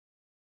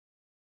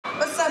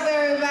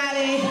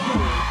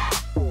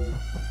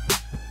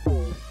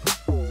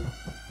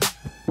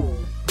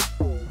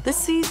this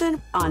season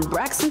on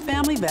Braxton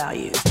Family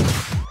Values.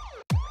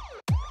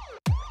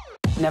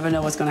 Never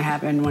know what's gonna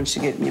happen once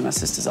you get me and my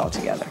sisters all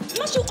together.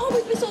 Must you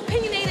always be so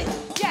opinionated?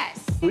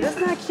 Yes. That's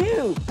not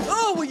cute.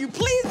 Oh, will you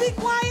please be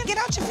quiet? Get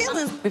out your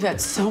feelings. We've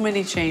had so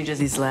many changes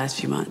these last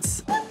few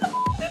months. What the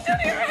f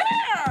did your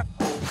hair?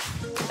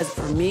 As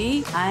for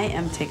me, I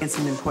am taking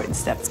some important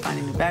steps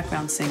finding new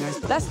background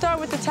singers. Let's start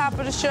with the top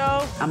of the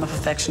show. I'm a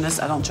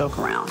perfectionist, I don't joke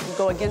around. You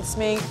go against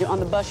me, you're on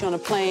the bus, you're on a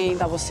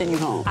plane, I will send you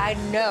home. I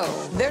know.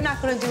 They're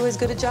not going to do as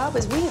good a job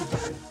as we have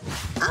done.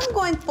 I'm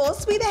going full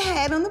speed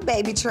ahead on the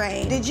baby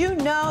train. Did you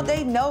know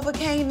they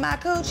Novocaine my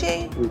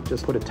coochie? We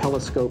just put a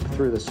telescope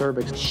through the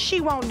cervix.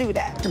 She won't do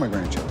that. You're my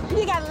grandchild.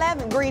 You got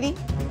 11, greedy.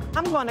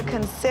 I'm going to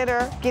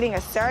consider getting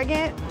a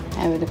surrogate.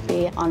 I would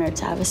be honored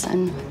to have a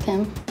son with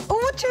him.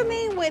 What you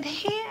mean with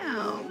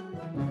him?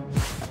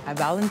 I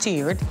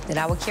volunteered that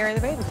I would carry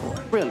the baby for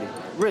her. Really?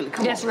 Really?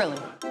 Come on. Yes, really.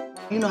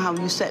 You know how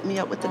you set me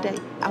up with the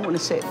date? I want to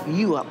set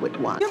you up with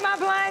one. You're my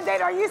blind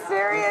date, are you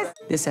serious?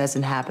 This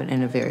hasn't happened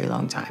in a very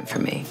long time for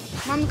me.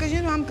 Mama, because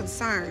you know I'm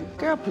concerned.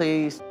 Girl,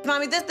 please.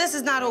 Mommy, this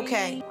is not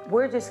okay.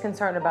 We're just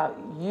concerned about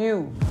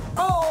you.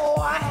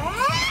 Oh,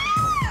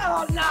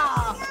 hell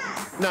no!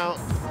 Now,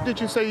 did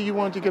you say you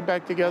wanted to get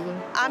back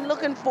together? I'm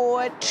looking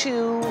forward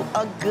to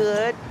a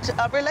good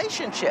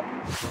relationship.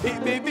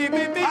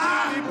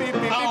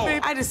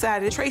 I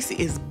decided Tracy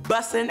is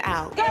busting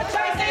out. Go,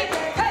 Tracy!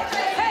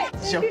 Hey!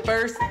 It's your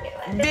first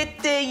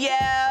video.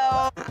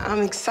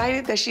 I'm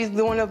excited that she's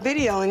doing a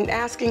video and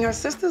asking her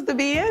sisters to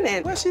be in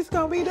it. What she's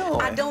gonna be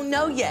doing? I don't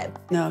know yet.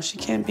 No, she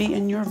can't be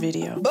in your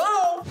video.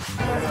 Boom!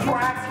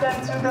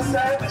 Braxton to the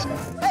service.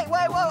 Hey,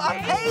 wait,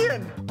 I'm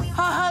paying.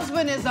 Her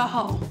husband is a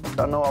hoe.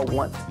 I know I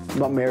want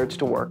my marriage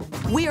to work.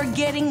 We are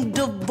getting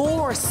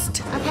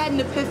divorced. I've had an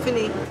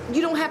epiphany.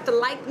 You don't have to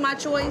like my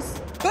choice.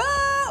 Boo!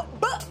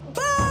 Boo!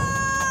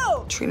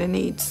 Boo! Trina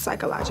needs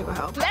psychological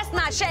help. That's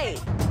not shade.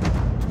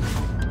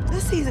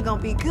 This season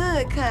gonna be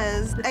good,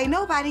 cause ain't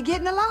nobody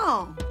getting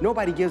along.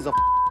 Nobody gives a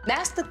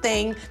That's the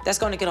thing that's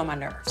going to get on my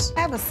nerves.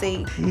 Have a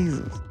seat.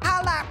 Jesus.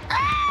 Holla.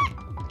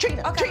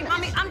 Trina, Okay, Trina.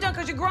 mommy, I'm done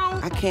cause you're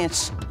grown. I can't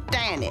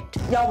stand it.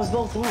 Y'all was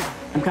both wrong.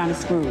 I'm kind of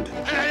screwed.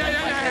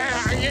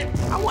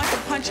 I want to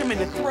punch him in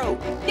the throat.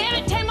 Damn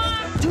it,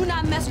 Tamar! Do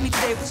not mess with me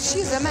today.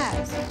 She's a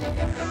mess.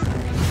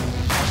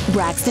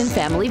 Braxton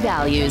Family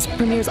Values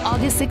premieres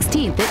August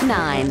 16th at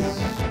 9.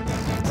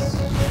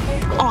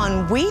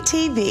 On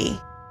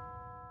WeTV.